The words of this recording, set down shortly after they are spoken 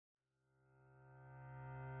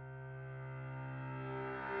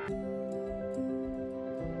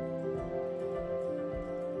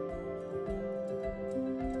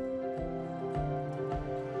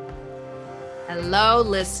Hello,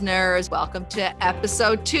 listeners. Welcome to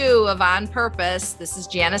episode 2 of On Purpose. This is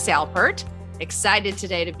Janice Alpert. Excited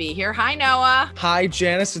today to be here. Hi, Noah. Hi,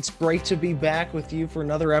 Janice. It's great to be back with you for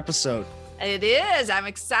another episode. It is. I'm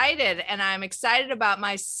excited, and I'm excited about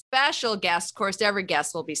my special guest. Of course, every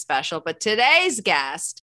guest will be special, but today's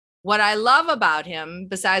guest, what I love about him,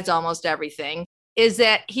 besides almost everything, is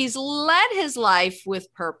that he's led his life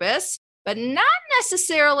with purpose, but not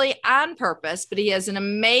necessarily on purpose, but he has an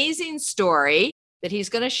amazing story that he's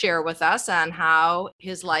going to share with us on how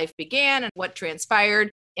his life began and what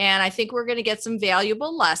transpired. And I think we're going to get some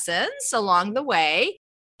valuable lessons along the way.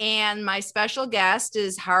 And my special guest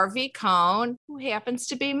is Harvey Cohn, who happens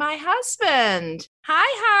to be my husband. Hi,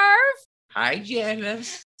 Harv. Hi,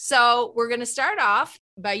 Janice. So we're going to start off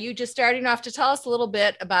by you just starting off to tell us a little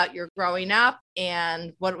bit about your growing up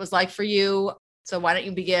and what it was like for you. So why don't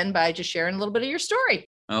you begin by just sharing a little bit of your story?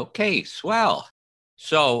 Okay, swell.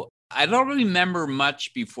 So I don't remember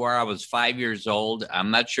much before I was 5 years old. I'm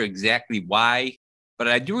not sure exactly why, but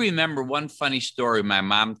I do remember one funny story my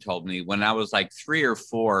mom told me when I was like 3 or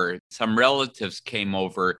 4. Some relatives came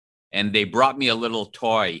over and they brought me a little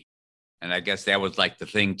toy. And I guess that was like the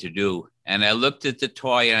thing to do. And I looked at the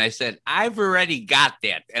toy and I said, I've already got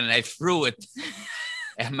that. And I threw it.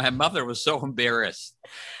 And my mother was so embarrassed.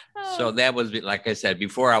 So that was, like I said,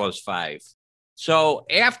 before I was 5. So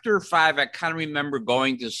after 5, I kind of remember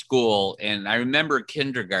going to school, and I remember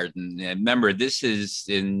kindergarten. And remember, this is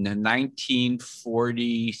in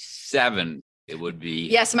 1947, it would be.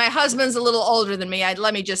 Yes, my husband's a little older than me.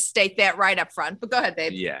 Let me just state that right up front, but go ahead,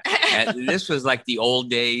 babe. Yeah, and this was like the old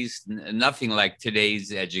days, nothing like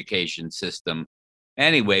today's education system.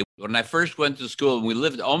 Anyway, when I first went to school, we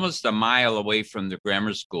lived almost a mile away from the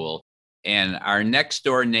grammar school. And our next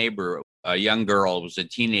door neighbor, a young girl, was a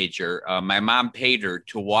teenager. My mom paid her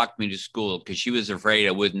to walk me to school because she was afraid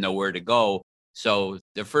I wouldn't know where to go. So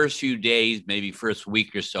the first few days, maybe first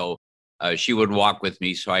week or so, she would walk with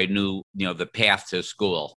me. So I knew, the path to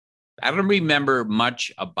school. I don't remember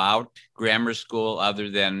much about grammar school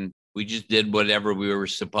other than we just did whatever we were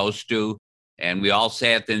supposed to. And we all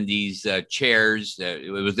sat in these chairs.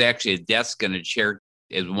 It was actually a desk and a chair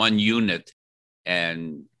as one unit.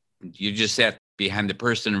 And you just sat behind the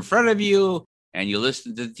person in front of you and you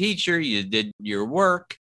listened to the teacher, you did your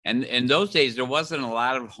work. And in those days, there wasn't a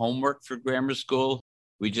lot of homework for grammar school.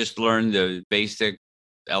 We just learned the basic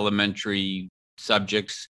elementary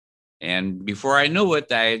subjects. And before I knew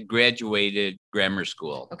it, I had graduated grammar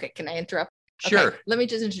school. Okay, can I interrupt? Sure. Okay, let me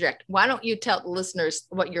just interject. Why don't you tell the listeners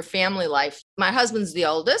what your family life, my husband's the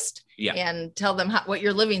oldest, and tell them what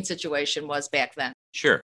your living situation was back then.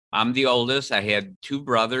 Sure. I'm the oldest. I had 2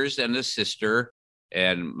 brothers and a sister,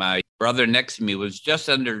 and my brother next to me was just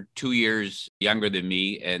under 2 years younger than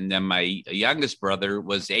me. And then my youngest brother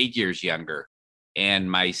was 8 years younger.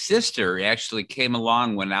 And my sister actually came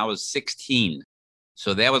along when I was 16.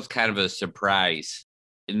 So that was kind of a surprise.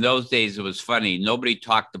 In those days, it was funny. Nobody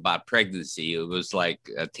talked about pregnancy. It was like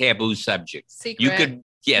a taboo subject. Secret.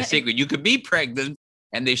 Secret. You could be pregnant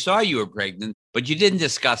and they saw you were pregnant, but you didn't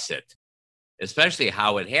discuss it. Especially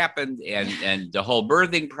how it happened and the whole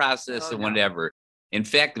birthing process and whatever. In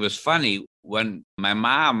fact, it was funny when my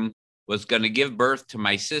mom was going to give birth to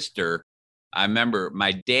my sister. I remember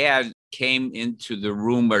my dad came into the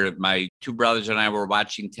room where my 2 brothers and I were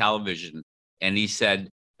watching television. And he said,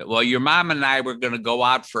 well, your mom and I were going to go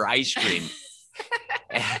out for ice cream.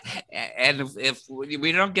 And if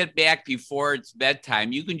we don't get back before it's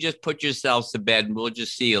bedtime, you can just put yourselves to bed and we'll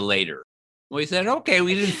just see you later. We said, okay,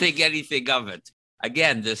 we didn't think anything of it.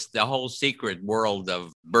 Again, the whole secret world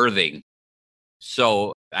of birthing.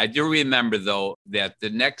 So I do remember, though, that the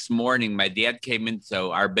next morning, my dad came into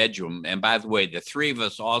our bedroom. And by the way, the 3 of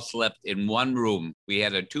us all slept in one room. We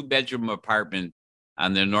had a 2-bedroom apartment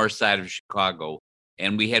on the north side of Chicago.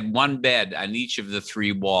 And we had one bed on each of the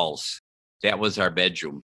 3 walls. That was our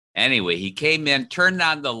bedroom. Anyway, he came in, turned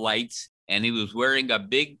on the lights, and he was wearing a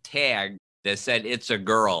big tag that said, it's a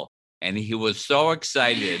girl. And he was so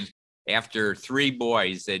excited after 3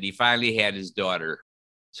 boys that he finally had his daughter.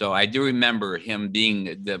 So I do remember him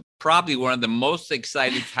being probably one of the most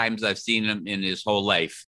excited times I've seen him in his whole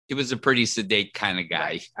life. He was a pretty sedate kind of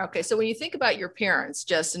guy. Right. Okay. So when you think about your parents,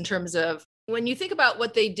 just in terms of when you think about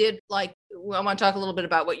what they did, like, I want to talk a little bit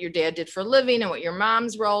about what your dad did for a living and what your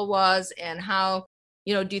mom's role was and how,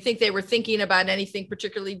 do you think they were thinking about anything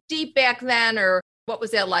particularly deep back then, or what was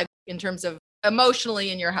that like in terms of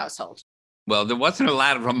emotionally in your household? Well, there wasn't a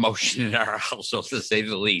lot of emotion in our household, to say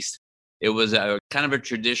the least. It was a kind of a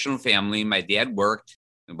traditional family. My dad worked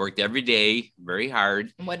every day, very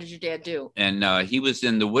hard. And what did your dad do? And he was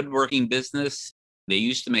in the woodworking business. They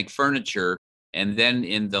used to make furniture And then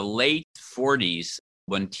in the late 40s,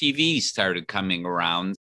 when TV started coming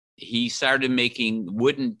around, he started making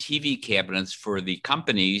wooden TV cabinets for the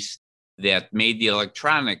companies that made the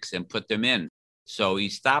electronics and put them in. So he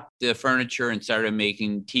stopped the furniture and started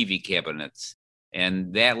making TV cabinets.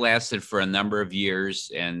 And that lasted for a number of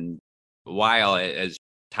years. And while, as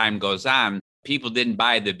time goes on, people didn't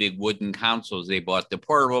buy the big wooden consoles. They bought the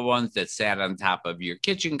portable ones that sat on top of your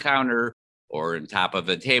kitchen counter or on top of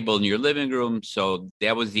a table in your living room. So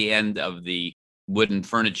that was the end of the wooden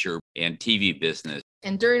furniture and TV business.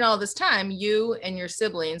 And during all this time, you and your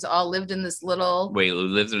siblings all lived in this little we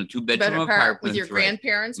lived in a two-bedroom apartment with your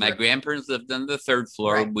grandparents. My grandparents lived on the third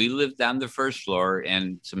floor. Right. We lived on the first floor,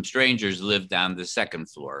 and some strangers lived on the second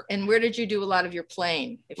floor. And where did you do a lot of your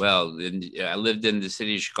playing? Well, I lived in the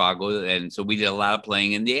city of Chicago, and so we did a lot of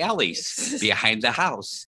playing in the alleys behind the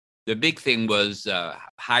house. The big thing was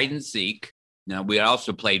hide and seek. Now, we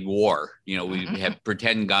also played war. We had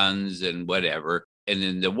pretend guns and whatever. And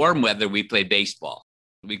in the warm weather, we played baseball.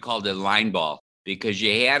 We called it line ball because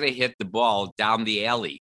you had to hit the ball down the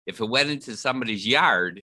alley. If it went into somebody's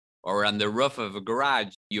yard or on the roof of a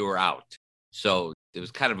garage, you were out. So it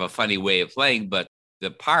was kind of a funny way of playing, but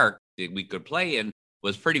the park that we could play in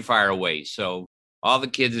was pretty far away. So all the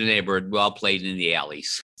kids in the neighborhood, we all played in the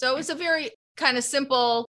alleys. So it was a very kind of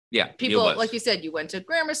simple. Yeah. People, like you said, you went to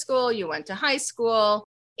grammar school, you went to high school,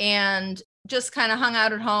 and just kind of hung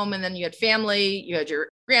out at home. And then you had family, you had your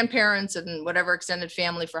grandparents and whatever extended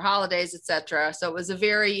family for holidays, etc. So it was a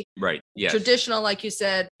very traditional, like you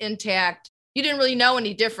said, intact. You didn't really know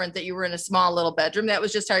any different that you were in a small little bedroom. That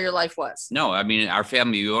was just how your life was. No, I mean, our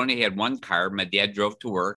family, we only had one car. My dad drove to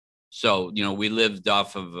work. So, we lived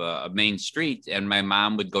off of a main street, and my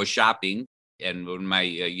mom would go shopping. And when my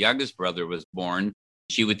youngest brother was born,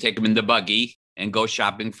 she would take him in the buggy and go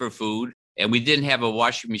shopping for food. And we didn't have a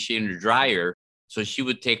washing machine or dryer, so she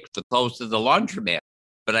would take the clothes to the laundromat.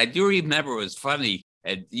 But I do remember it was funny,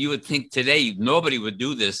 and you would think today nobody would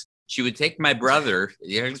do this. She would take my brother,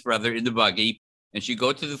 the youngest brother, in the buggy, and she'd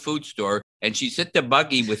go to the food store, and she'd sit the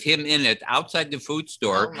buggy with him in it outside the food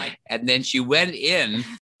store. And then she went in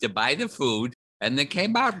to buy the food, and then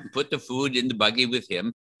came out and put the food in the buggy with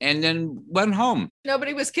him, and then went home.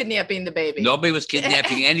 Nobody was kidnapping the baby. Nobody was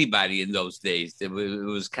kidnapping anybody in those days. It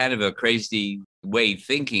was kind of a crazy way of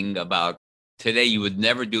thinking about today. You would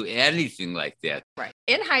never do anything like that. Right.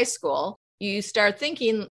 In high school, you start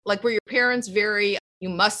thinking, like, were your parents you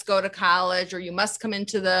must go to college or you must come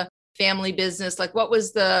into the family business? Like, what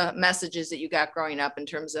was the messages that you got growing up in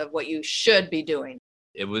terms of what you should be doing?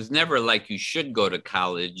 It was never like you should go to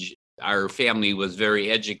college. Our family was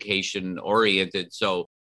very education oriented. So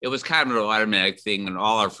it was kind of an automatic thing, and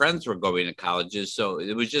all our friends were going to colleges. So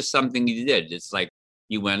it was just something you did. It's like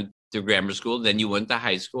you went to grammar school, then you went to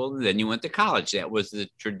high school, and then you went to college. That was the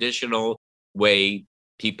traditional way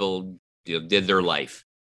people did their life.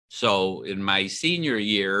 So in my senior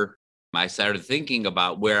year, I started thinking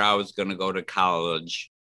about where I was going to go to college.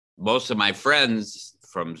 Most of my friends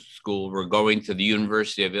from school were going to the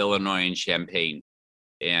University of Illinois in Champaign.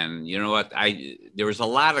 And you know what? There was a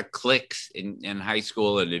lot of cliques in high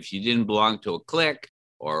school, and if you didn't belong to a clique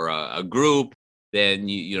or a group, then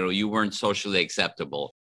you weren't socially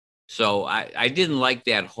acceptable. So I didn't like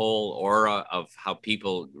that whole aura of how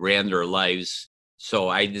people ran their lives. So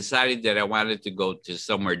I decided that I wanted to go to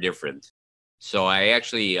somewhere different. So I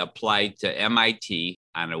actually applied to MIT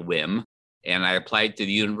on a whim, and I applied to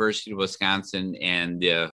the University of Wisconsin and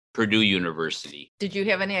Purdue University. Did you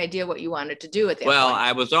have any idea what you wanted to do at that point? Well,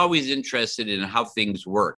 I was always interested in how things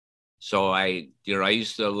work. So I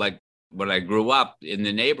used to, like, when I grew up in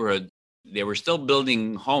the neighborhood, they were still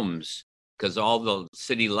building homes because all the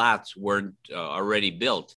city lots weren't already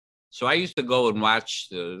built. So I used to go and watch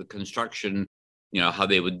the construction, how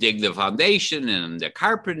they would dig the foundation and the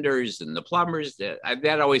carpenters and the plumbers.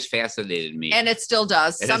 That always fascinated me. And it still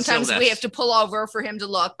does. Sometimes still does. We have to pull over for him to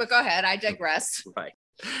look, but go ahead. I digress. Right.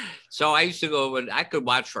 So I used to go and I could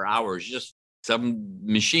watch for hours, just some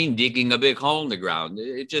machine digging a big hole in the ground.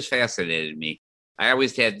 It just fascinated me. I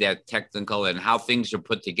always had that technical and how things are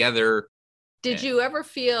put together. Did you ever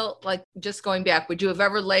feel like, just going back, would you have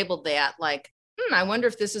ever labeled that like, I wonder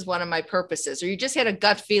if this is one of my purposes, or you just had a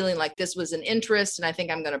gut feeling like this was an interest and I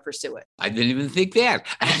think I'm going to pursue it? I didn't even think that.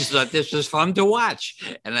 I just thought this was fun to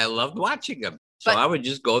watch, and I loved watching them. So I would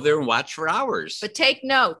just go there and watch for hours. But take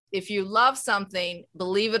note, if you love something,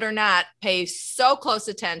 believe it or not, pay so close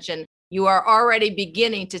attention, you are already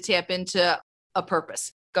beginning to tap into a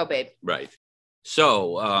purpose. Go, babe. Right.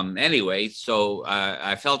 So anyway,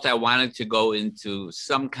 I felt I wanted to go into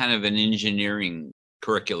some kind of an engineering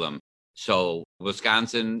curriculum. So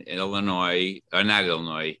Wisconsin, Illinois, or not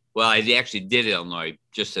Illinois. Well, I actually did Illinois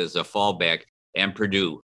just as a fallback, and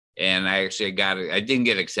Purdue. And I actually I didn't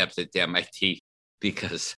get accepted to MIT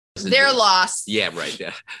because they're lost. Yeah, right.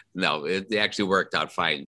 No, it actually worked out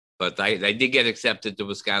fine. But I did get accepted to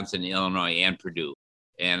Wisconsin, Illinois, and Purdue.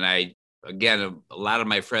 And again, a lot of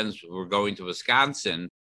my friends were going to Wisconsin,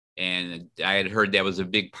 and I had heard that was a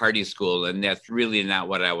big party school, and that's really not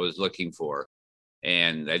what I was looking for.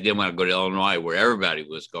 And I didn't want to go to Illinois where everybody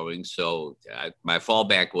was going. So my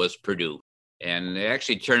fallback was Purdue. And it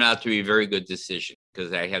actually turned out to be a very good decision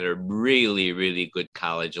because I had a really, really good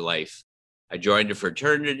college life. I joined a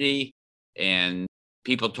fraternity, and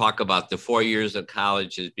people talk about the 4 years of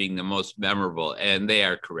college as being the most memorable, and they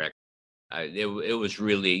are correct. It was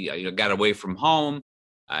really, got away from home.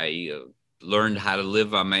 I learned how to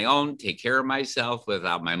live on my own, take care of myself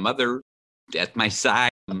without my mother at my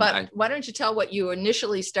side. But why don't you tell what you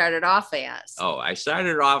initially started off as? Oh, I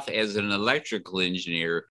started off as an electrical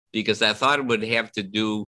engineer because I thought it would have to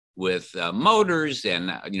do with motors and,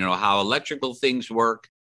 how electrical things work.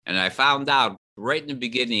 And I found out right in the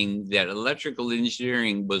beginning that electrical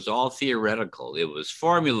engineering was all theoretical. It was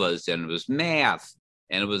formulas and it was math,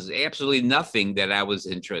 and it was absolutely nothing that I was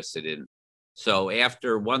interested in. So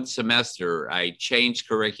after one semester, I changed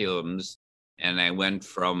curriculums, and I went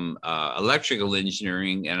from electrical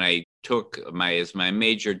engineering, and I took as my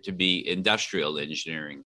major to be industrial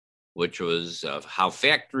engineering, which was how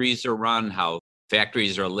factories are run, how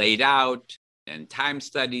factories are laid out, and time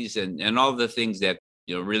studies, and all the things that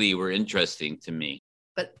really were interesting to me.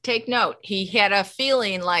 But take note, he had a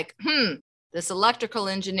feeling like, this electrical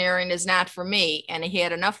engineering is not for me. And he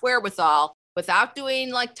had enough wherewithal without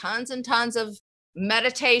doing like tons and tons of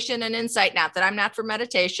meditation and insight. Not that I'm not for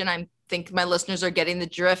meditation. I think my listeners are getting the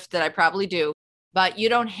drift that I probably do, but you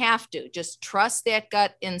don't have to. Just trust that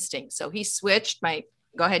gut instinct. So he switched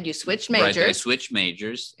go ahead, you switched majors. Right, I switched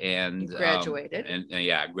majors and you graduated.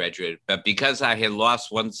 I graduated. But because I had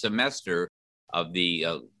lost one semester of the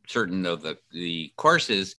certain of the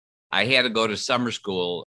courses, I had to go to summer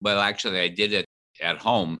school. Well, actually, I did it at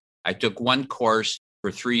home. I took one course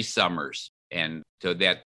for 3 summers, and so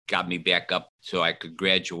that got me back up so I could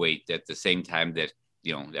graduate at the same time that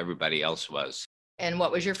everybody else was. And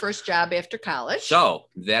what was your first job after college? So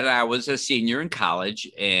then I was a senior in college,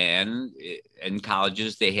 and in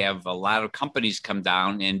colleges, they have a lot of companies come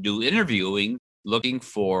down and do interviewing looking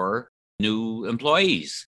for new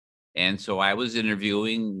employees. And so I was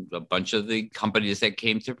interviewing a bunch of the companies that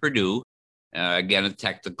came to Purdue, again, a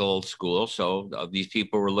technical school. So these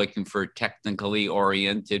people were looking for technically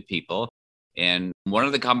oriented people. And one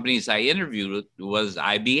of the companies I interviewed was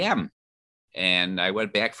IBM. And I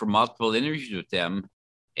went back for multiple interviews with them.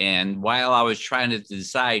 And while I was trying to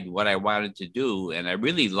decide what I wanted to do, and I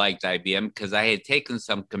really liked IBM because I had taken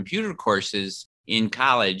some computer courses in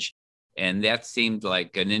college, and that seemed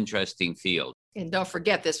like an interesting field. And don't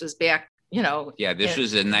forget, this was back, Yeah, this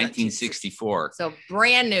was in 1964. So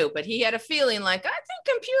brand new, but he had a feeling like, I think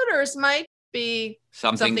computers might be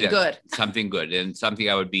something good. Something good and something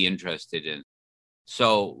I would be interested in.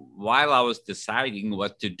 So while I was deciding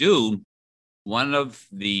what to do, one of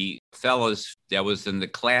the fellows that was in the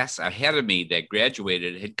class ahead of me that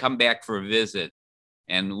graduated had come back for a visit.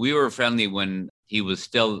 And we were friendly when he was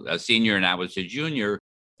still a senior and I was a junior.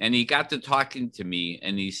 And he got to talking to me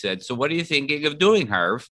and he said, "So what are you thinking of doing,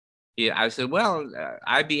 Harv?" I said, "Well,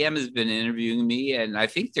 IBM has been interviewing me and I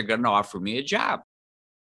think they're going to offer me a job."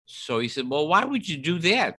 So he said, "Well, why would you do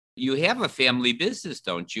that? You have a family business,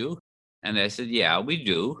 don't you?" And I said, "Yeah, we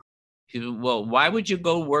do." He said, "Well, why would you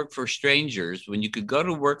go work for strangers when you could go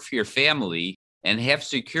to work for your family and have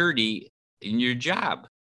security in your job?"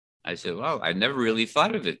 I said, "Well, I never really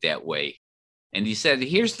thought of it that way." And he said,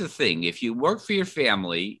 "Here's the thing. If you work for your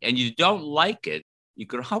family and you don't like it, you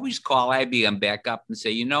could always call IBM back up and say,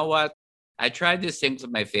 you know what? I tried this thing with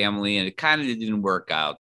my family and it kind of didn't work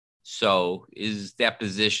out. So is that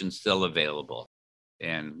position still available?"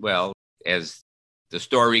 And well, as the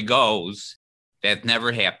story goes, that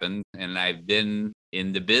never happened. And I've been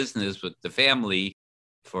in the business with the family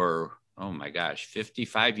for, oh my gosh,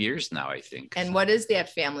 55 years now, I think. And what is that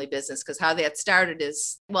family business? Because how that started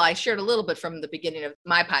is, well, I shared a little bit from the beginning of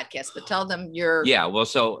my podcast, but tell them your... Yeah, well,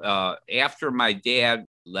 so after my dad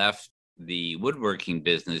left the woodworking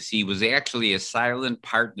business, he was actually a silent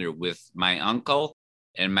partner with my uncle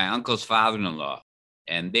and my uncle's father-in-law.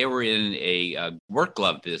 And they were in a work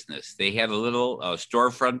glove business. They had a little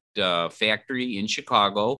storefront factory in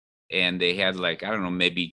Chicago, and they had like, I don't know,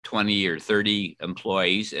 maybe 20 or 30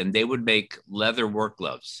 employees, and they would make leather work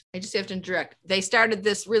gloves. I just have to interject. They started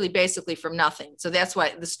this really basically from nothing. So that's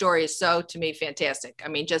why the story is so, to me, fantastic. I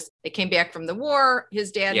mean, just they came back from the war,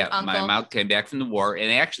 his dad, uncle. My mom came back from the war.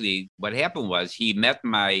 And actually what happened was he met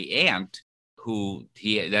my aunt, who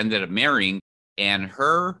he ended up marrying, and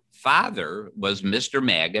her father was Mr.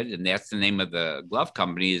 Maggot, and that's the name of the glove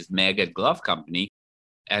company, is Maggot Glove Company.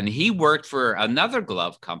 And he worked for another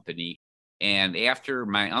glove company. And after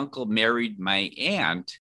my uncle married my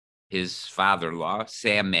aunt, his father-in-law,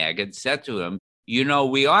 Sam Maggot, said to him, you know,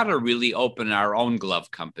 we ought to really open our own glove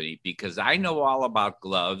company, because I know all about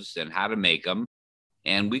gloves and how to make them.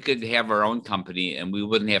 And we could have our own company and we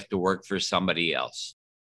wouldn't have to work for somebody else.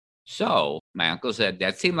 So my uncle said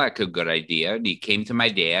that seemed like a good idea. And he came to my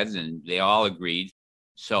dad and they all agreed.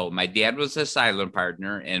 So my dad was a silent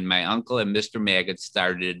partner, and my uncle and Mr. Maggot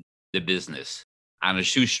started the business on a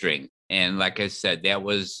shoestring. And like I said, that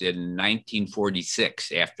was in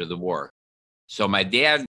 1946 after the war. So my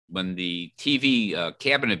dad, when the TV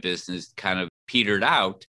cabinet business kind of petered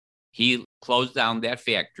out, he closed down that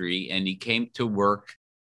factory and he came to work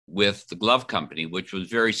with the glove company, which was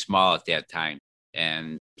very small at that time.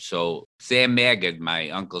 And so Sam Maggot, my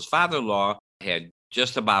uncle's father-in-law, had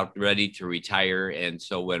just about ready to retire. And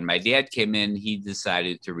so when my dad came in, he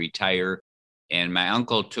decided to retire. And my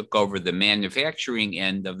uncle took over the manufacturing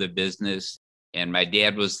end of the business, and my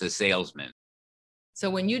dad was the salesman. So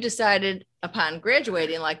when you decided upon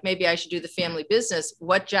graduating, like maybe I should do the family business,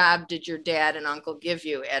 what job did your dad and uncle give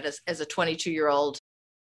you as a 22-year-old,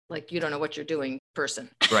 like you don't know what you're doing person?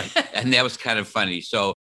 Right. And that was kind of funny.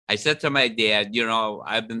 So I said to my dad, you know,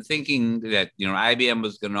 I've been thinking that, you know, IBM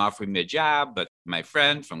was going to offer me a job, but my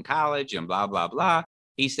friend from college and blah, blah, blah.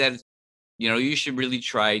 He said, you know, you should really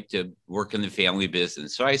try to work in the family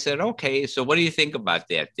business. So I said, okay, so what do you think about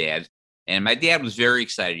that, Dad? And my dad was very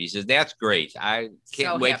excited. He said, that's great. I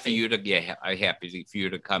can't wait for you to get happy for you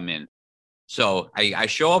to come in. So I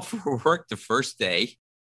show up for work the first day,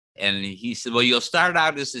 and he said, well, you'll start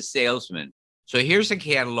out as a salesman. So here's a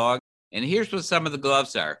catalog, and here's what some of the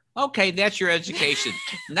gloves are. Okay, that's your education.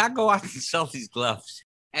 Now go out and sell these gloves.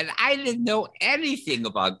 And I didn't know anything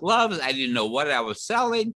about gloves. I didn't know what I was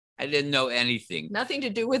selling. I didn't know anything. Nothing to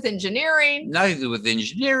do with engineering. Nothing to do with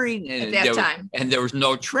engineering. And at that time. And there was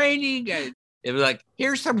no training. It was like,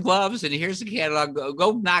 here's some gloves and here's a catalog.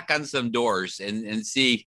 Go knock on some doors and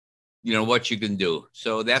see, you know, what you can do.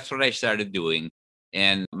 So that's what I started doing.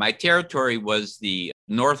 And my territory was the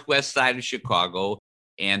northwest side of Chicago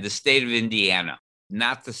and the state of Indiana,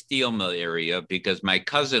 not the steel mill area, because my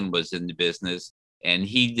cousin was in the business and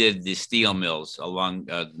he did the steel mills along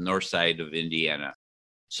the north side of Indiana.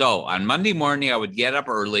 So on Monday morning, I would get up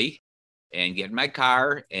early and get in my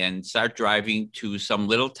car and start driving to some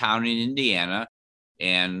little town in Indiana.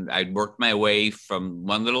 And I'd work my way from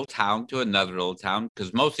one little town to another little town,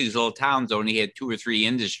 because most of these little towns only had 2 or 3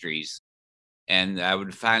 industries. And I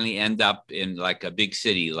would finally end up in like a big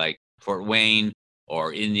city like Fort Wayne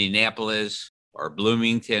or Indianapolis or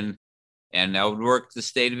Bloomington. And I would work the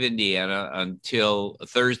state of Indiana until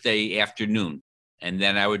Thursday afternoon. And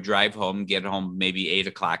then I would drive home, get home maybe 8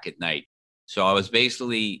 o'clock at night. So I was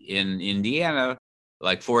basically in Indiana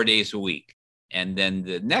like 4 days a week. And then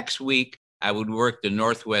the next week, I would work the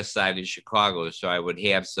northwest side of Chicago. So I would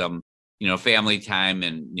have some, you know, family time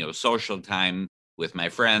and, you know, social time with my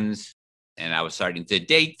friends. And I was starting to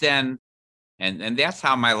date then. And that's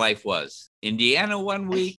how my life was. Indiana one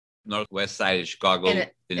week, northwest side of Chicago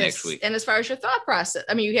the next week. And as far as your thought process,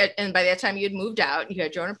 I mean, and by that time you had moved out, you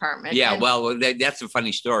had your own apartment. Yeah, well, that's a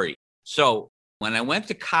funny story. So when I went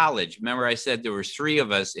to college, remember I said there were 3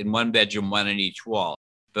 of us in one bedroom, one in each wall.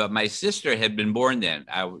 But my sister had been born then.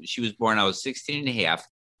 She was born, I was 16 and a half.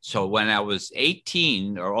 So when I was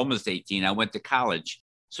 18 or almost 18, I went to college.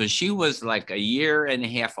 So she was like a year and a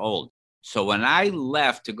half old. So when I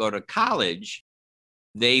left to go to college,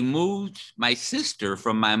 they moved my sister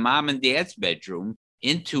from my mom and dad's bedroom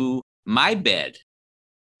into my bed.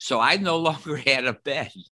 So I no longer had a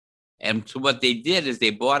bed. And so what they did is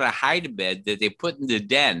they bought a hide bed that they put in the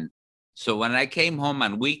den. So when I came home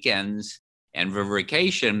on weekends and for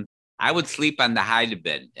vacation, I would sleep on the hide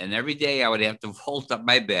bed. And every day I would have to fold up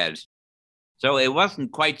my bed. So it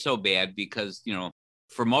wasn't quite so bad because, you know,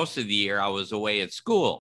 for most of the year I was away at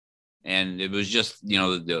school. And it was just, you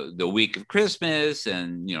know, the week of Christmas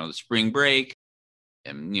and, you know, the spring break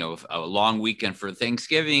and, you know, a long weekend for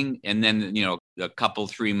Thanksgiving. And then, you know, a couple,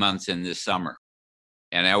 3 months in the summer.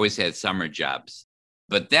 And I always had summer jobs.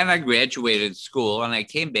 But then I graduated school and I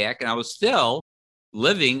came back and I was still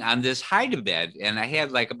living on this hide-a-bed, and I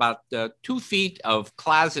had like about 2 feet of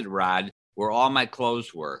closet rod where all my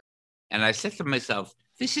clothes were. And I said to myself,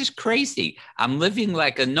 this is crazy. I'm living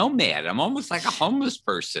like a nomad. I'm almost like a homeless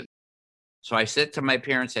person. So I said to my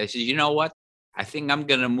parents, I said, you know what? I think I'm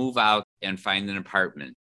going to move out and find an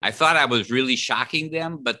apartment. I thought I was really shocking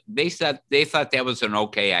them, but they thought that was an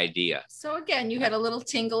okay idea. So again, you had a little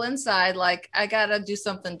tingle inside, like, I got to do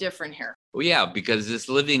something different here. Well, yeah, because this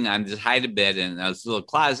living on this hide-a-bed in this little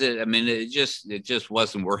closet, I mean, it just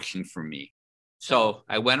wasn't working for me. So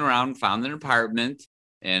I went around, found an apartment,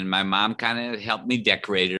 and my mom kind of helped me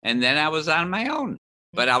decorate it. And then I was on my own,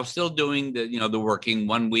 but I was still doing the working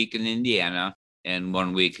 1 week in Indiana and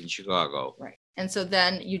 1 week in Chicago. Right. And so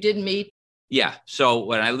then you did meet. Yeah. So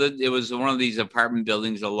when I lived, it was one of these apartment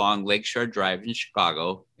buildings along Lakeshore Drive in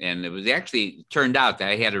Chicago. And it turned out that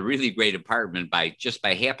I had a really great apartment by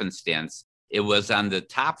happenstance. It was on the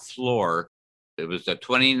top floor. It was a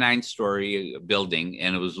 29-story building,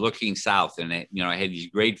 and it was looking south. And I had these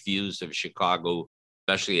great views of Chicago,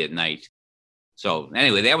 especially at night. So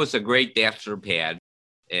anyway, that was a great bachelor pad.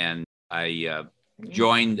 And I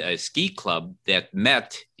joined a ski club that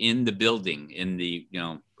met in the building in the,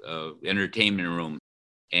 entertainment room.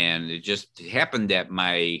 And it just happened that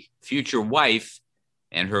my future wife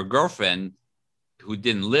and her girlfriend, who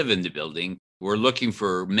didn't live in the building, were looking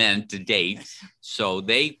for men to date. So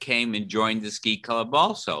they came and joined the ski club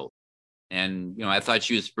also. And, I thought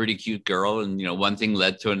she was a pretty cute girl. And, one thing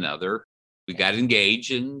led to another. We got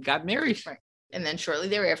engaged and got married. Right. And then shortly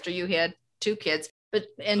thereafter, you had 2 kids. There's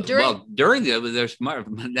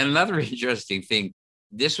another interesting thing.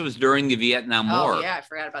 This was during the Vietnam War. Oh, yeah, I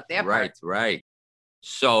forgot about that part. Right.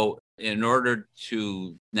 So in order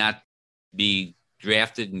to not be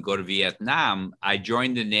drafted and go to Vietnam, I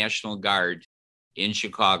joined the National Guard in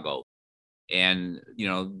Chicago. And,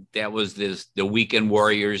 that was the weekend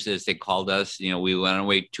warriors, as they called us. We went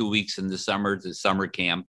away 2 weeks in the summer to summer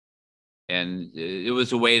camp. And it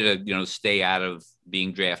was a way to, stay out of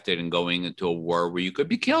being drafted and going into a war where you could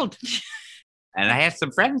be killed. And I had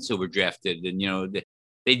some friends who were drafted, and,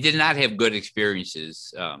 they did not have good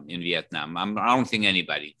experiences in Vietnam. I don't think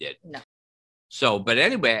anybody did. No. So, but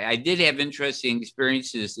anyway, I did have interesting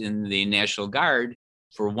experiences in the National Guard.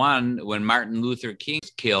 For one, when Martin Luther King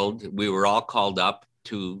was killed, we were all called up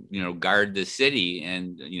to, guard the city.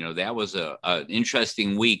 And, that was an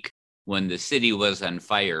interesting week when the city was on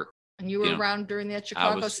fire. And you were around during that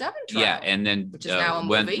Chicago 7 trial. Yeah, and then which is now a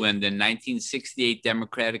movie. When the 1968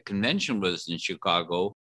 Democratic Convention was in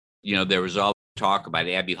Chicago, there was all talk about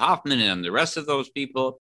Abby Hoffman and the rest of those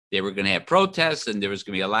people. They were going to have protests, and there was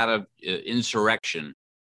going to be a lot of insurrection.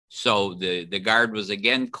 So the Guard was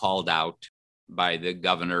again called out by the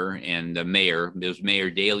governor and the mayor. It was Mayor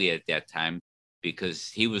Daley at that time, because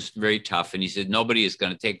he was very tough, and he said, nobody is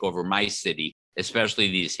going to take over my city, especially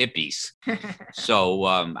these hippies. So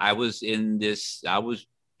I was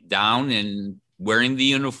down and wearing the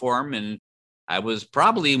uniform, and I was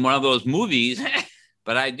probably in one of those movies,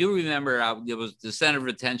 but I do remember it was the center of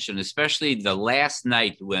attention, especially the last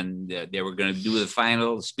night when they were going to do the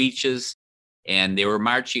final speeches, and they were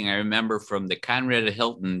marching, I remember, from the Conrad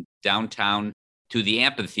Hilton downtown to the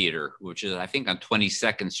amphitheater, which is, I think, on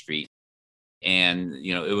 22nd Street. And,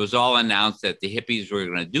 it was all announced that the hippies were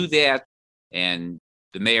going to do that. And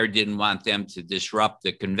the mayor didn't want them to disrupt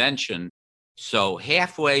the convention. So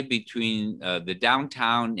halfway between the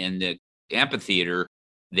downtown and the amphitheater,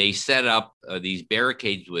 they set up these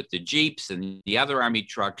barricades with the Jeeps and the other Army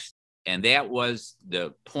trucks. And that was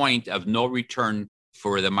the point of no return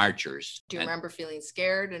for the marchers. Do you remember feeling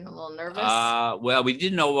scared and a little nervous? Well, we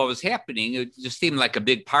didn't know what was happening. It just seemed like a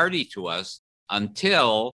big party to us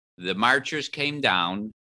until the marchers came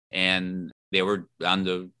down, and they were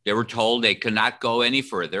told they could not go any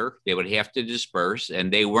further. They would have to disperse,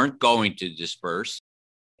 and they weren't going to disperse.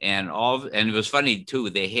 And it was funny too.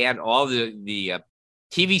 They had all the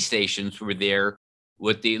TV stations were there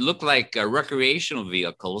with looked like recreational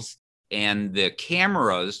vehicles, and the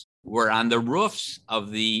cameras were on the roofs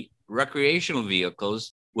of the recreational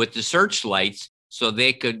vehicles with the searchlights, so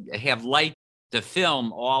they could have light to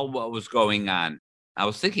film all what was going on. I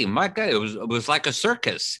was thinking, my God, it was like a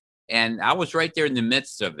circus. And I was right there in the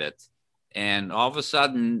midst of it. And all of a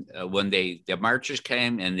sudden, when the marchers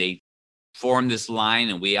came and they formed this line,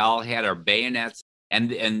 and we all had our bayonets,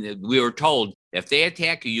 and we were told, if they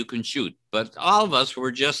attack you, you can shoot. But all of us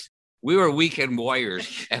we were weekend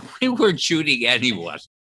warriors, and we weren't shooting anyone.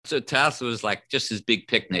 So to us, it was like just this big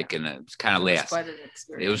picnic, and it was kind of last.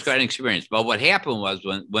 It was quite an experience. But what happened was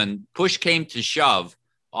when push came to shove,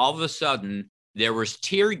 all of a sudden, there was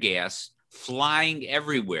tear gas flying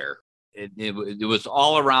everywhere. it was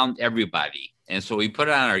all around everybody. And so we put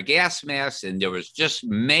on our gas masks, and there was just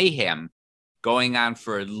mayhem going on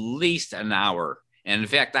for at least an hour. And in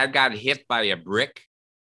fact, I got hit by a brick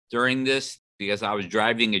during this because I was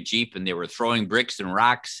driving a Jeep and they were throwing bricks and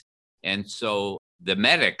rocks. And so the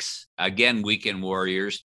medics, again, weekend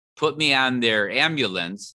warriors, put me on their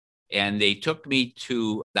ambulance, and they took me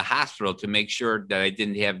to the hospital to make sure that I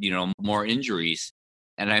didn't have, more injuries.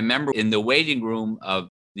 And I remember in the waiting room of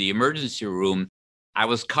the emergency room, I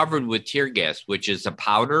was covered with tear gas, which is a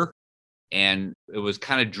powder, and it was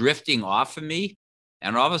kind of drifting off of me.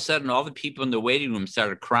 And all of a sudden, all the people in the waiting room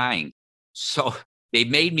started crying. So they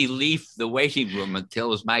made me leave the waiting room until it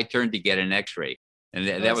was my turn to get an x-ray. And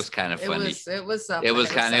that was kind of funny. It was something. It was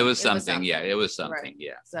something. Yeah, it was something. Right.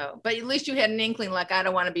 Yeah. So, but at least you had an inkling, like, I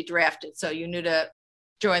don't want to be drafted. So you knew to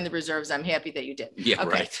join the reserves. I'm happy that you did. Yeah, okay.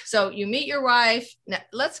 Right. So you meet your wife. Now,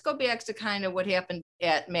 let's go back to kind of what happened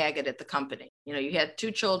at Maggot at the company. You had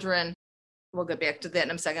 2 children. We'll get back to that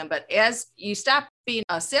in a second. But as you stopped being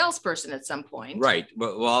a salesperson at some point. Right.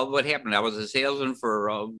 Well, what happened? I was a salesman for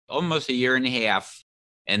almost a year and a half.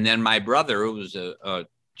 And then my brother, who was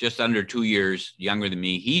just under 2 years younger than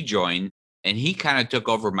me, he joined, and he kind of took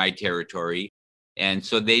over my territory. And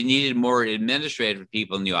so they needed more administrative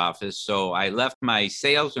people in the office. So I left my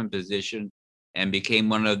salesman position and became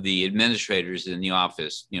one of the administrators in the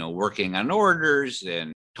office, working on orders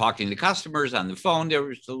and talking to customers on the phone. There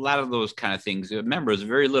was a lot of those kind of things. Remember, it was a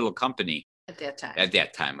very little company at that time. At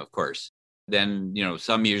that time, of course. Then,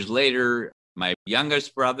 some years later, my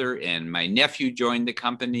youngest brother and my nephew joined the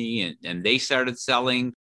company, and they started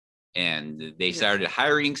selling, and they started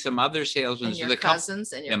hiring some other salesmen. And your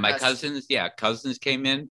cousins and my cousins, cousins came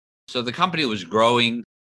in. So the company was growing,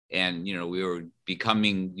 and, we were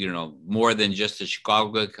becoming, more than just a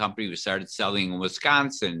Chicago company. We started selling in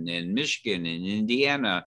Wisconsin and Michigan and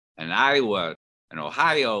Indiana and Iowa and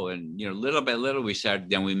Ohio. And, little by little,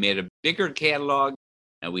 then we made a bigger catalog,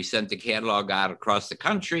 and we sent the catalog out across the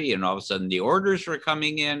country, and all of a sudden the orders were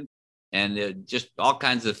coming in, and just all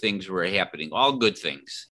kinds of things were happening, all good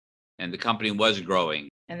things. And the company was growing.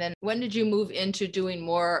 And then when did you move into doing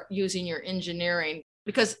more using your engineering?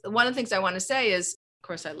 Because one of the things I want to say is, of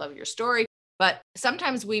course, I love your story, but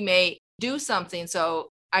sometimes we may do something. So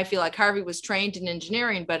I feel like Harvey was trained in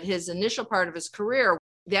engineering, but his initial part of his career,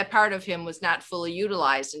 that part of him was not fully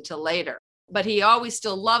utilized until later. But he always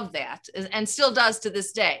still loved that and still does to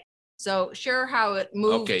this day. So share how it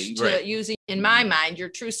moved to using, in my mind, your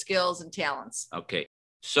true skills and talents. Okay.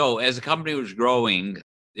 So as the company was growing,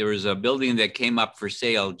 there was a building that came up for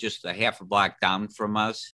sale just a half a block down from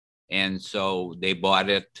us. And so they bought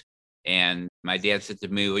it. And my dad said to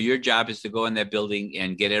me, well, your job is to go in that building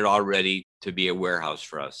and get it all ready to be a warehouse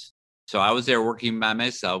for us. So I was there working by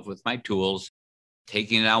myself with my tools,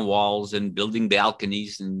 taking down walls and building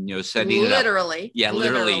balconies and, setting it up. Yeah,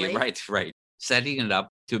 literally. Right. Setting it up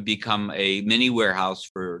to become a mini warehouse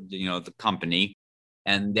for, the company.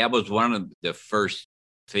 And that was one of the first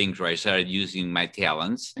things where I started using my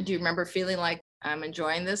talents. Do you remember feeling like I'm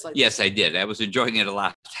enjoying this? Yes, I did. I was enjoying it a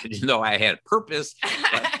lot. I didn't know I had a purpose.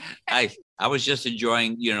 But I was just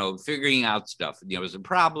enjoying, figuring out stuff. There was a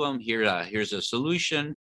problem. Here's a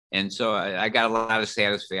solution. And so I got a lot of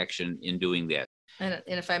satisfaction in doing that. And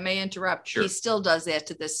if I may interrupt, Sure. He still does that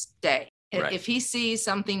to this day. Right. If he sees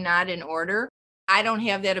something not in order, I don't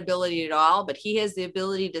have that ability at all, but he has the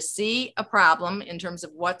ability to see a problem in terms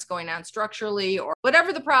of what's going on structurally or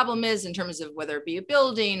whatever the problem is in terms of whether it be a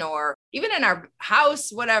building or even in our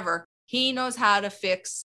house, whatever. He knows how to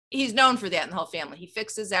fix. He's known for that in the whole family. He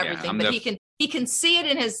fixes everything, but he can see it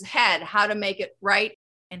in his head how to make it right.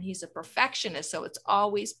 And he's a perfectionist, so it's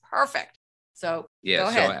always perfect. So go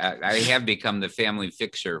ahead. So I have become the family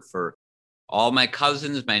fixer for all my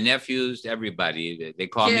cousins, my nephews, everybody. They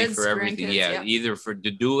call me for everything. Either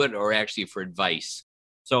to do it or actually for advice.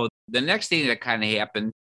 So the next thing that kind of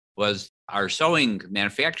happened was our sewing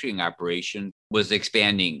manufacturing operation was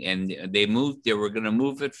expanding, and they were going to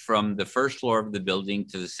move it from the first floor of the building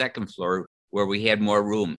to the second floor where we had more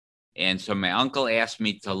room. And so my uncle asked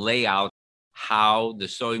me to lay out how the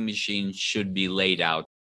sewing machine should be laid out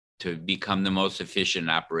to become the most efficient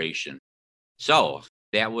operation. So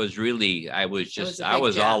that was really, I was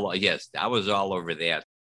all over that.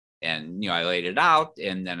 And, I laid it out,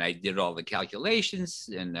 and then I did all the calculations,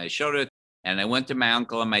 and I showed it, and I went to my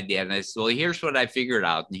uncle and my dad, and I said, well, here's what I figured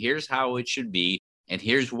out, and here's how it should be, and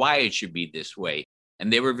here's why it should be this way.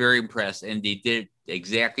 And they were very impressed, and they did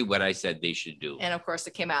exactly what I said they should do. And of course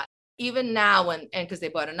it came out. Even now, because they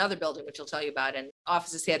bought another building, which I'll tell you about, and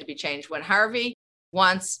offices had to be changed. When Harvey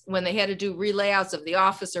when they had to do relayouts of the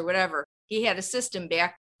office or whatever, he had a system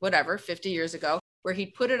back whatever, 50 years ago, where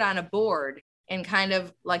he'd put it on a board and kind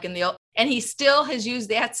of like in the old, and he still has used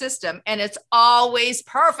that system and it's always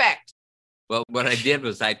perfect. Well, what I did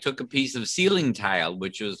was I took a piece of ceiling tile,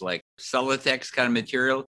 which was like Celotex kind of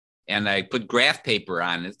material, and I put graph paper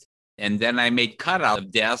on it. And then I made cutout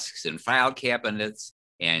of desks and file cabinets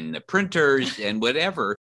and the printers and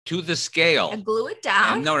whatever to the scale. And glue it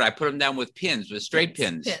down. And no, I put them down with pins, with straight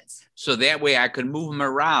pins. So that way I could move them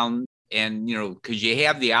around and, you know, because you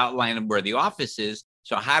have the outline of where the office is.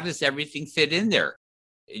 So how does everything fit in there?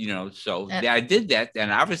 You know, so I did that.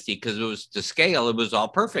 And obviously, because it was to scale, it was all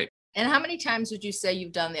perfect. And how many times would you say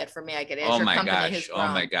you've done that for me? I could ask Oh your my company gosh. has Oh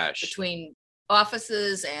grown my gosh. between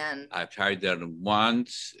offices and I've tried that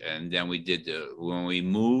once, and then we did when we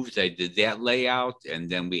moved, I did that layout, and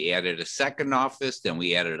then we added a second office, then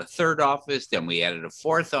we added a third office, then we added a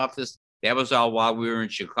fourth office. That was all while we were in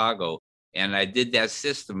Chicago, and I did that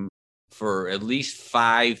system for at least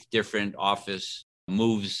 5 different office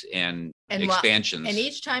moves and expansions. And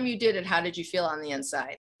each time you did it, how did you feel on the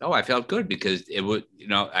inside? Oh, I felt good because it would, you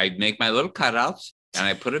know, I'd make my little cutouts and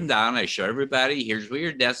I put them down. I showed everybody, here's where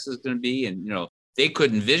your desk is going to be. And, you know, they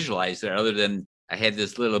couldn't visualize it other than I had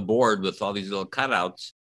this little board with all these little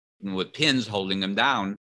cutouts and with pins holding them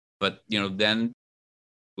down. But, you know, then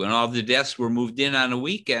when all the desks were moved in on a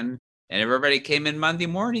weekend and everybody came in Monday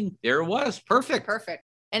morning, there it was. Perfect. Perfect.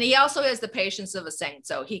 And he also has the patience of a saint.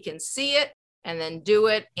 So he can see it and then do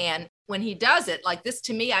it. And when he does it like this,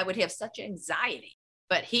 to me, I would have such anxiety.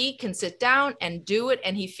 But he can sit down and do it.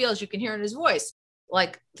 And he feels, you can hear in his voice,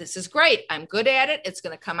 like, this is great. I'm good at it. It's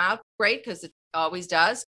going to come out great because it always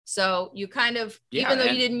does. So you kind of, even though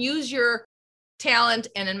you didn't use your talent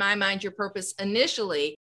and in my mind, your purpose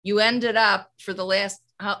initially, you ended up for the last,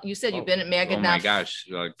 you said you've been at Magid now. Oh my gosh,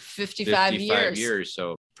 like 55 years.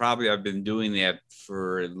 So probably I've been doing that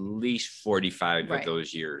for at least 45 of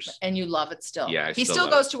those years. And you love it still. Yeah. He still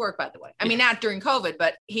goes to work, by the way. I mean, not during COVID,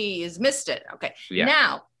 but he has missed it. Okay. Yeah.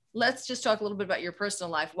 Now let's just talk a little bit about your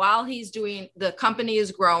personal life. While he's doing, the company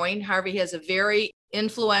is growing. Harvey has a very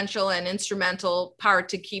influential and instrumental part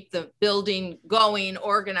to keep the building going,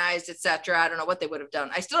 organized, etc. I don't know what they would have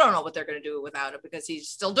done. I still don't know what they're going to do without it because he's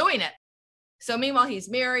still doing it. So meanwhile, he's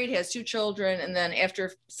married, has 2 children. And then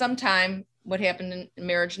after some time, what happened in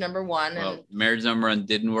marriage number 1? Well, marriage number 1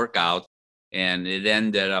 didn't work out. And it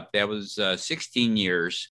ended up, that was 16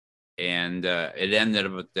 years. And it ended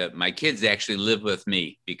up that my kids actually lived with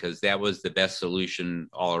me because that was the best solution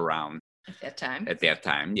all around. At that time? At that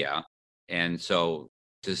time, yeah. And so,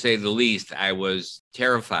 to say the least, I was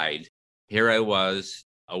terrified. Here I was,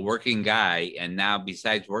 a working guy. And now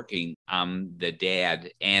besides working, I'm the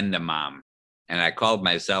dad and the mom. And I called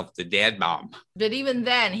myself the dad mom. But even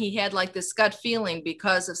then, he had like this gut feeling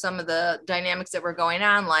because of some of the dynamics that were going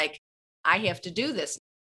on, like, I have to do this.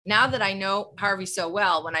 Now that I know Harvey so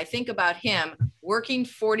well, when I think about him working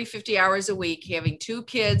 40, 50 hours a week, having 2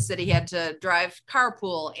 kids that he had to drive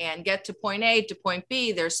carpool and get to point A to point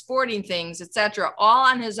B, there's sporting things, etc., all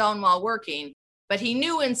on his own while working. But he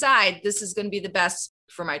knew inside, this is going to be the best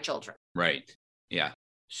for my children. Right. Yeah.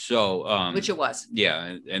 So, which it was.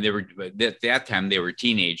 Yeah. And they were, at that time, they were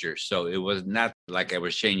teenagers. So it was not like I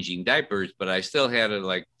was changing diapers, but I still had to,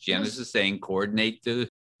 like Janice is saying, coordinate the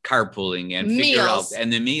carpooling and figure out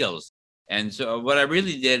and the meals. And so what I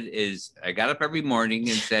really did is I got up every morning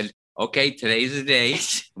and said, okay, today's the day.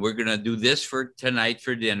 We're going to do this for tonight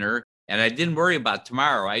for dinner. And I didn't worry about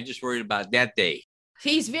tomorrow. I just worried about that day.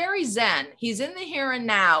 He's very zen. He's in the here and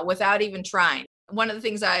now without even trying. One of the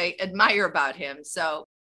things I admire about him. So,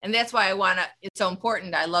 and that's why it's so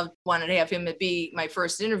important. I wanted to have him be my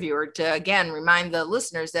first interviewer to, again, remind the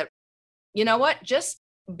listeners that, you know what, just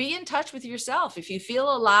be in touch with yourself. If you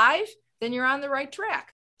feel alive, then you're on the right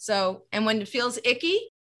track. So, and when it feels icky,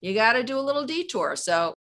 you got to do a little detour.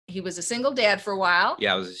 So he was a single dad for a while.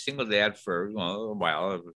 Yeah, I was a single dad for a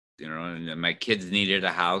while, you know, and my kids needed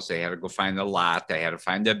a house. They had to go find a lot. They had to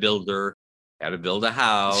find a builder, had to build a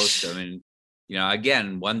house. I mean, you know,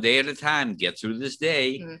 again, one day at a time, get through this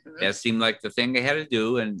day. Mm-hmm. That seemed like the thing I had to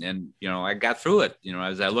do. And, you know, I got through it. You know,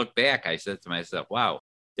 as I look back, I said to myself, wow,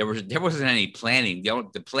 there wasn't any planning.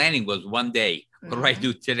 The planning was one day. What do I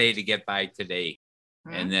do today to get by today?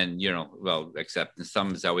 Mm-hmm. And then, you know, well, except in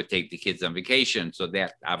some I would take the kids on vacation. So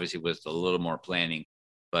that obviously was a little more planning.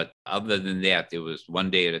 But other than that, it was one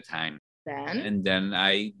day at a time. And then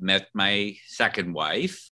I met my second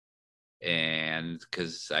wife. And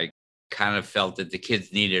because I kind of felt that the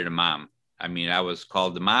kids needed a mom. I mean, I was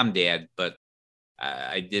called the mom dad, but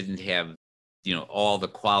I didn't have all the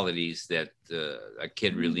qualities that a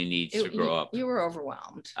kid really needs to grow up. You were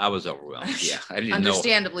overwhelmed. I was overwhelmed. Yeah. I didn't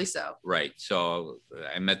Understandably so. Right. So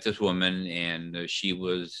I met this woman, and she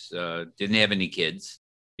didn't have any kids.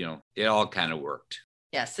 It all kind of worked.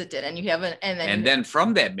 Yes, it did. And you have and then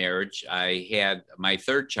from that marriage, I had my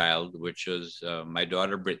third child, which was my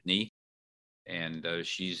daughter, Brittany. And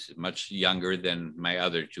she's much younger than my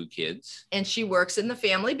other two kids. And she works in the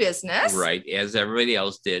family business. Right. As everybody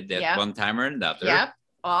else did at one time or another. Yep.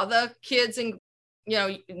 All the kids and,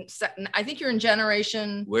 I think you're in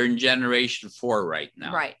generation. We're in generation 4 right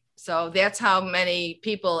now. Right. So that's how many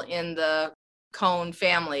people in the Cohn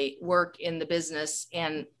family work in the business,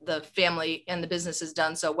 and the family and the business is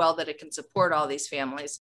done so well that it can support all these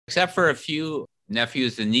families. Except for a few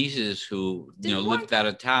nephews and nieces who lived out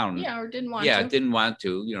of town. Or didn't want to. Didn't want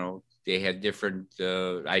to. They had different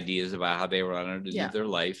ideas about how they wanted to do their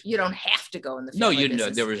life. You don't have to go in the family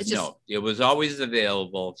business. There was it was always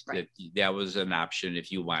available. Right. That was an option if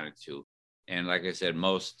you wanted to. And like I said,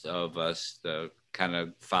 most of us kind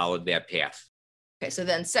of followed that path. Okay, so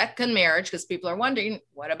then second marriage, because people are wondering,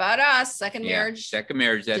 what about us? Second marriage,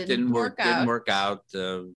 that didn't work out.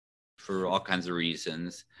 For all kinds of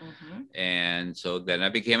reasons. Mm-hmm. And so then I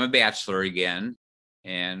became a bachelor again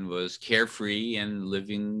and was carefree and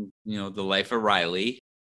living, the life of Riley,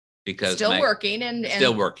 because still working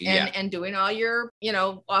and doing all your,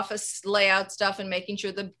 office layout stuff and making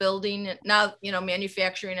sure the building now,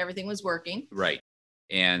 manufacturing, everything was working. Right.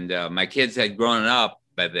 And my kids had grown up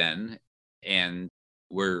by then and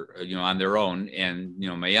were, on their own. And,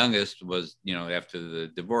 my youngest was, after the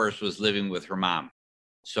divorce, was living with her mom.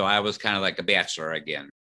 So I was kind of like a bachelor again,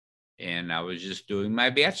 and I was just doing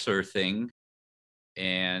my bachelor thing.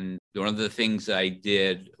 And one of the things I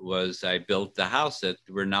did was I built the house that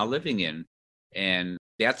we're now living in. And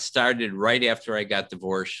that started right after I got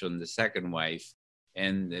divorced from the second wife.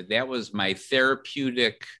 And that was my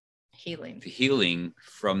therapeutic healing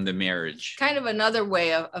from the marriage. Kind of another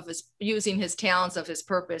way of using his talents, of his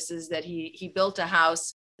purpose, is that he built a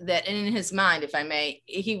house that in his mind, if I may,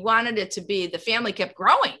 he wanted it to be, the family kept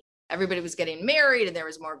growing. Everybody was getting married and there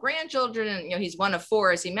was more grandchildren. And, he's one of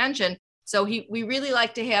 4, as he mentioned. So he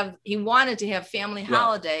wanted to have family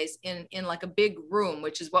holidays in like a big room,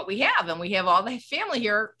 which is what we have. And we have all the family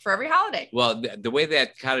here for every holiday. Well, the way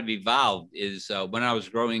that kind of evolved is when I was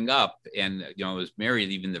growing up and, I was married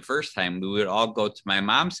even the first time, we would all go to my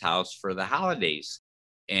mom's house for the holidays.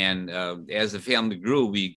 And as the family grew,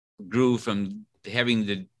 we grew from having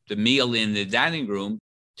the meal in the dining room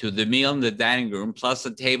to the meal in the dining room, plus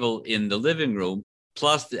a table in the living room,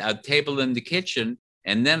 plus a table in the kitchen,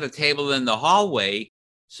 and then a table in the hallway.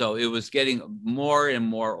 So it was getting more and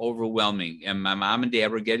more overwhelming. And my mom and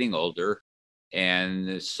dad were getting older.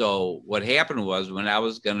 And so what happened was, when I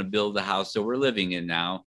was going to build the house that we're living in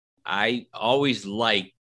now, I always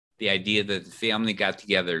liked the idea that the family got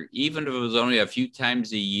together, even if it was only a few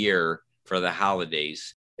times a year for the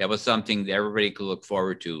holidays. That was something that everybody could look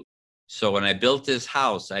forward to. So when I built this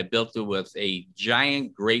house, I built it with a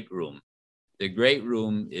giant great room. The great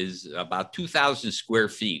room is about 2,000 square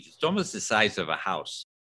feet. It's almost the size of a house.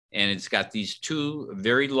 And it's got these 2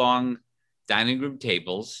 very long dining room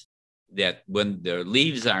tables that when the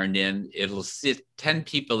leaves aren't in, it'll sit 10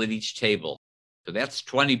 people at each table. So that's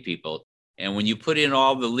 20 people. And when you put in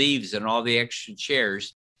all the leaves and all the extra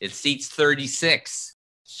chairs, it seats 36.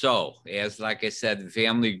 So, like I said, the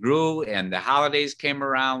family grew and the holidays came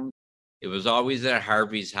around. It was always at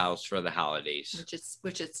Harvey's house for the holidays.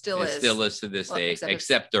 Which it still is. It still is to this day,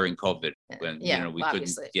 except during COVID when we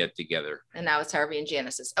obviously couldn't get together. And now it's Harvey and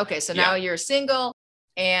Janice's. Okay, so now you're single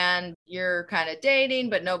and you're kind of dating,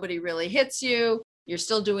 but nobody really hits you. You're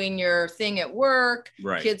still doing your thing at work.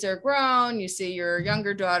 Right. Kids are grown. You see your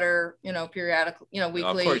younger daughter, periodically, weekly.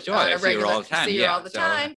 Of course, I see her all the time. See her all the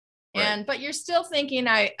time. Right. But you're still thinking,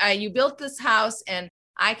 you built this house, and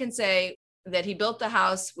I can say that he built the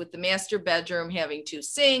house with the master bedroom having 2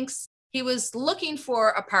 sinks. He was looking for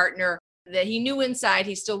a partner that he knew inside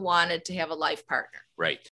he still wanted to have a life partner.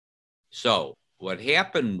 Right. So what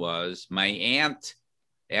happened was, my aunt,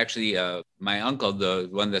 actually my uncle, the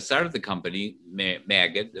one that started the company,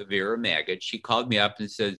 Vera Maggot, she called me up and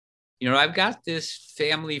said, I've got this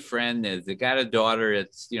family friend that got a daughter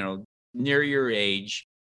that's, near your age.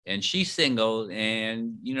 And she's single,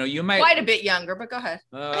 and you might quite a bit younger, but go ahead.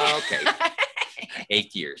 Okay,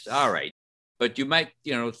 8 years. All right, but you might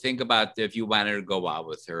think about if you wanted to go out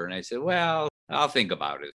with her. And I said, well, I'll think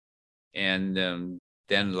about it. And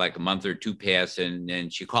then like a month or 2 passed,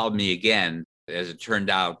 and she called me again, as it turned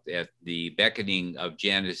out, at the beckoning of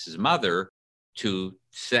Janice's mother, to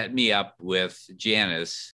set me up with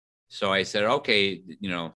Janice So I said, okay,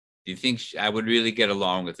 do you think I would really get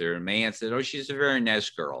along with her? And my aunt said, oh, she's a very nice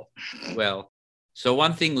girl. Well, so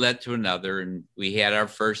one thing led to another, and we had our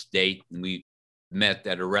first date, and we met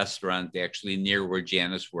at a restaurant actually near where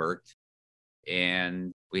Janice worked.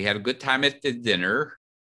 And we had a good time at the dinner.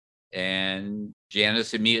 And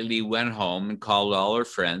Janice immediately went home and called all her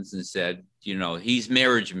friends and said, he's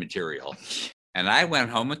marriage material. And I went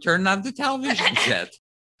home and turned on the television set.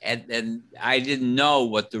 And I didn't know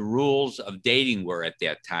what the rules of dating were at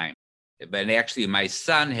that time. But actually, my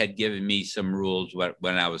son had given me some rules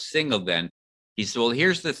when I was single then. He said, well,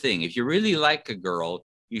 here's the thing. If you really like a girl,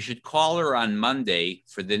 you should call her on Monday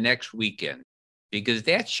for the next weekend, because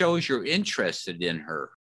that shows you're interested in her.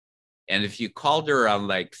 And if you called her on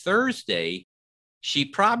like Thursday, she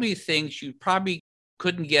probably thinks you probably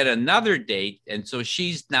couldn't get another date. And so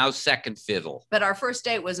she's now second fiddle. But our first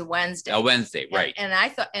date was a Wednesday. A Wednesday, right. And I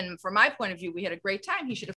thought, and from my point of view, we had a great time.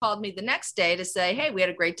 He should have called me the next day to say, hey, we had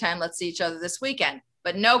a great time. Let's see each other this weekend.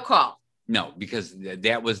 But no call. No, because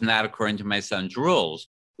that was not according to my son's rules,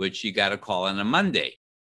 which you got to call on a Monday.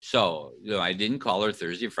 So, I didn't call her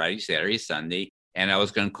Thursday, Friday, Saturday, Sunday. And I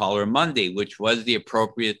was going to call her Monday, which was the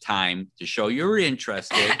appropriate time to show you were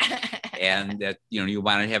interested and that, you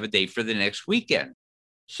want to have a date for the next weekend.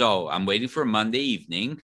 So I'm waiting for Monday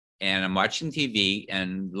evening and I'm watching TV,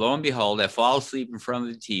 and lo and behold, I fall asleep in front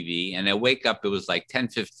of the TV and I wake up. It was like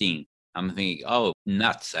 10:15. I'm thinking, oh,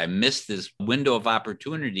 nuts. I missed this window of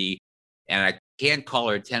opportunity and I can't call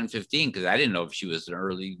her at 10:15 because I didn't know if she was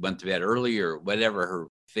went to bed early or whatever her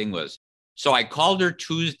thing was. So I called her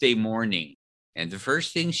Tuesday morning. And the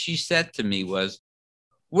first thing she said to me was,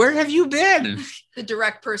 where have you been? The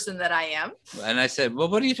direct person that I am. And I said, well,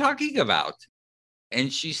 what are you talking about?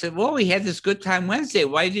 And she said, well, we had this good time Wednesday.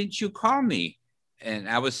 Why didn't you call me? And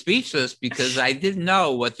I was speechless because I didn't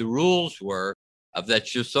know what the rules were of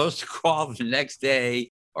that you're supposed to call the next day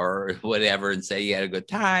or whatever and say you had a good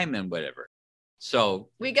time and whatever. So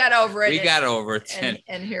we got over it. We got over it.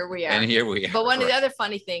 And here we are. And here we are. But one of the other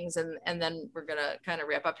funny things, and then we're going to kind of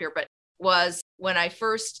wrap up here, but was when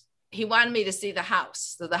he wanted me to see the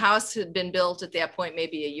house. So the house had been built at that point,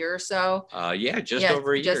 maybe a year or so. Over a year.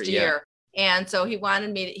 Just a year. And so he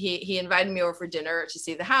wanted me, he invited me over for dinner to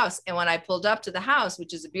see the house. And when I pulled up to the house,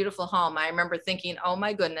 which is a beautiful home, I remember thinking, oh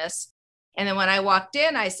my goodness. And then when I walked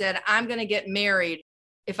in, I said, I'm going to get married.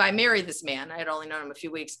 If I marry this man, I had only known him a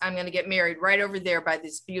few weeks, I'm going to get married right over there by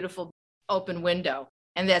this beautiful open window.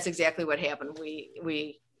 And that's exactly what happened.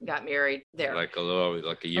 We got married there. Like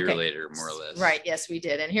a year later, more or less. Right. Yes, we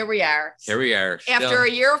did. And here we are. After a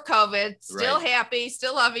year of COVID, still happy,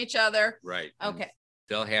 still love each other. Right. Okay.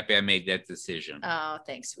 Still happy I made that decision. Oh,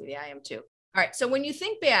 thanks, sweetie. I am too. All right. So when you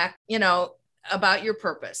think back, about your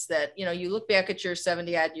purpose, that, you look back at your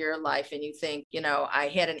 70-odd year life and you think,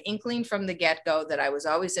 I had an inkling from the get-go that I was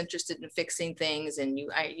always interested in fixing things. And you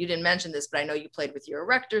didn't mention this, but I know you played with your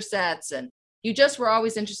erector sets and you just were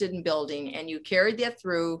always interested in building, and you carried that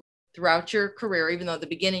throughout your career, even though at the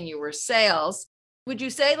beginning you were sales. Would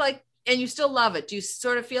you say and you still love it? Do you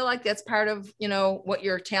sort of feel like that's part of, what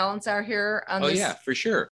your talents are here on this? Yeah, for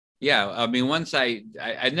sure. Yeah. I mean, once I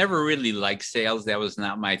never really liked sales. That was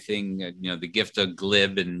not my thing. The gift of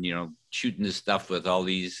glib and, shooting the stuff with all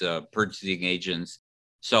these purchasing agents.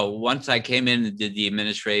 So once I came in and did the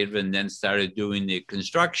administrative and then started doing the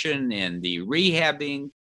construction and the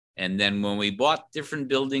rehabbing. And then when we bought different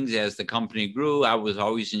buildings, as the company grew, I was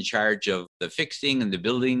always in charge of the fixing and the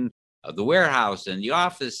building of the warehouse and the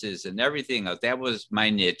offices and everything else. That was my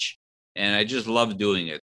niche. And I just loved doing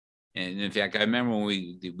it. And in fact, I remember when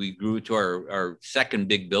we grew to our second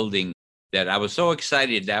big building, that I was so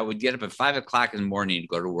excited that I would get up at 5 o'clock in the morning to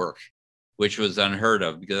go to work, which was unheard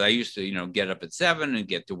of because I used to, get up at 7 and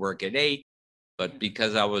get to work at 8. But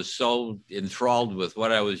because I was so enthralled with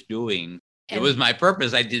what I was doing, it was my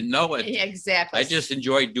purpose. I didn't know it. Exactly. I just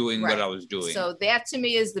enjoyed doing what I was doing. So that to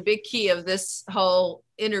me is the big key of this whole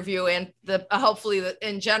interview and hopefully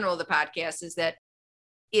in general, the podcast is that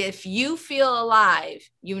if you feel alive,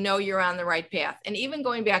 you're on the right path. And even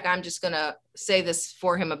going back, I'm just going to say this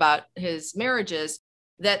for him about his marriages,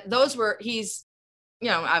 that he's,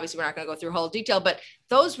 obviously we're not going to go through whole detail, but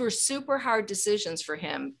those were super hard decisions for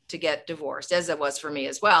him to get divorced, as it was for me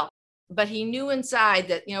as well. But he knew inside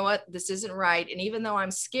that, this isn't right. And even though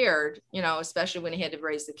I'm scared, especially when he had to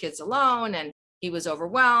raise the kids alone and he was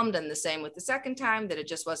overwhelmed, and the same with the second time, that it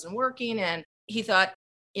just wasn't working. And he thought,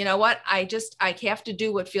 I have to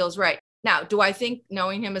do what feels right. Now, do I think,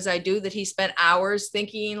 knowing him as I do, that he spent hours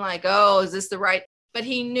thinking like, oh, is this the right? But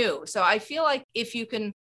he knew. So I feel like if you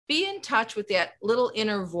can be in touch with that little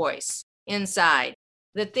inner voice inside,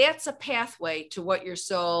 that's a pathway to what your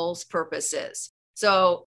soul's purpose is.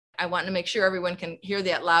 So I want to make sure everyone can hear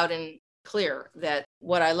that loud and clear, that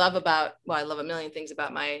what I love about, well, I love a million things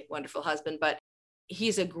about my wonderful husband, but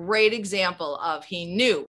he's a great example of he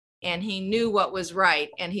knew what was right.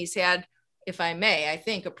 And he's had, if I may, I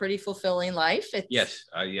think a pretty fulfilling life. Yes,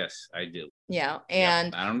 I do. Yeah.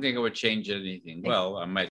 And I don't think I would change anything. Well, I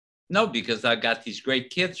might. No, because I got these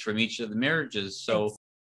great kids from each of the marriages. So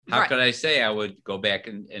how could I say I would go back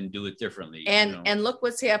and do it differently? And look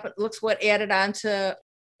what's happened. Look what added on to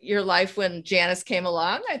your life when Janice came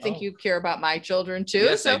along. I think you care about my children too.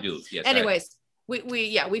 Yes, so, I do. Yes. Anyways,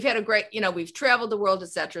 we've had a great, we've traveled the world,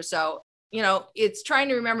 etc. So, it's trying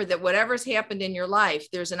to remember that whatever's happened in your life,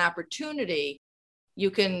 there's an opportunity. You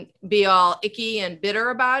can be all icky and bitter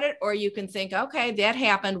about it, or you can think, okay, that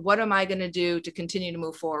happened. What am I going to do to continue to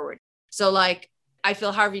move forward? So I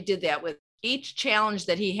feel Harvey did that with each challenge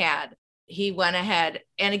that he had. He went ahead,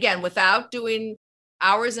 and again, without doing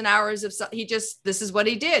hours and hours of, this is what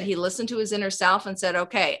he did. He listened to his inner self and said,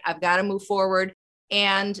 okay, I've got to move forward.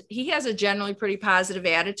 And he has a generally pretty positive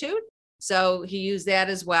attitude. So he used that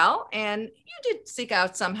as well. And you did seek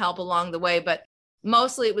out some help along the way, but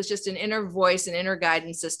mostly it was just an inner voice and inner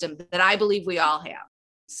guidance system that I believe we all have.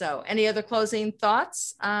 So any other closing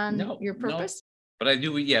thoughts on your purpose? No. But I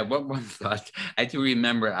do, one thought. I do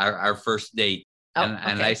remember our first date.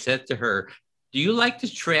 And I said to her, do you like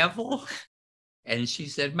to travel? And she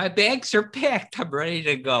said, my bags are packed. I'm ready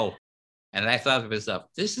to go. And I thought to myself,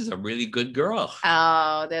 this is a really good girl.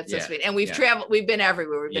 Oh, that's so sweet. And we've traveled, we've been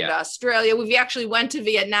everywhere. We've been to Australia. We actually went to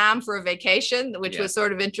Vietnam for a vacation, which was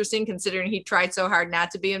sort of interesting considering he tried so hard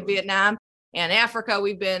not to be in Vietnam. And Africa,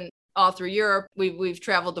 we've been all through Europe. We've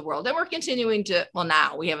traveled the world, and we're continuing to,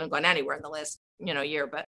 now we haven't gone anywhere in the last, year,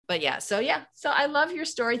 but yeah. So I love your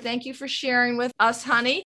story. Thank you for sharing with us,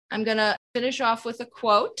 honey. I'm going to finish off with a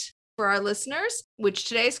quote for our listeners, which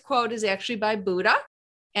today's quote is actually by Buddha.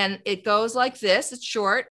 And it goes like this. It's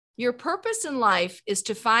short. Your purpose in life is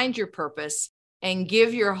to find your purpose and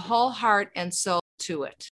give your whole heart and soul to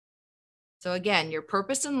it. So again, your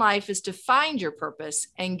purpose in life is to find your purpose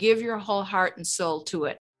and give your whole heart and soul to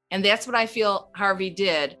it. And that's what I feel Harvey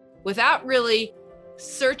did without really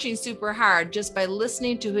searching super hard, just by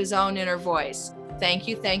listening to his own inner voice. Thank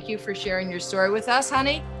you for sharing your story with us,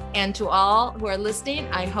 honey. And to all who are listening,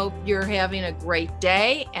 I hope you're having a great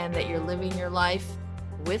day and that you're living your life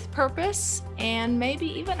with purpose and maybe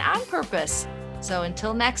even on purpose. So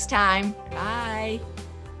until next time, bye.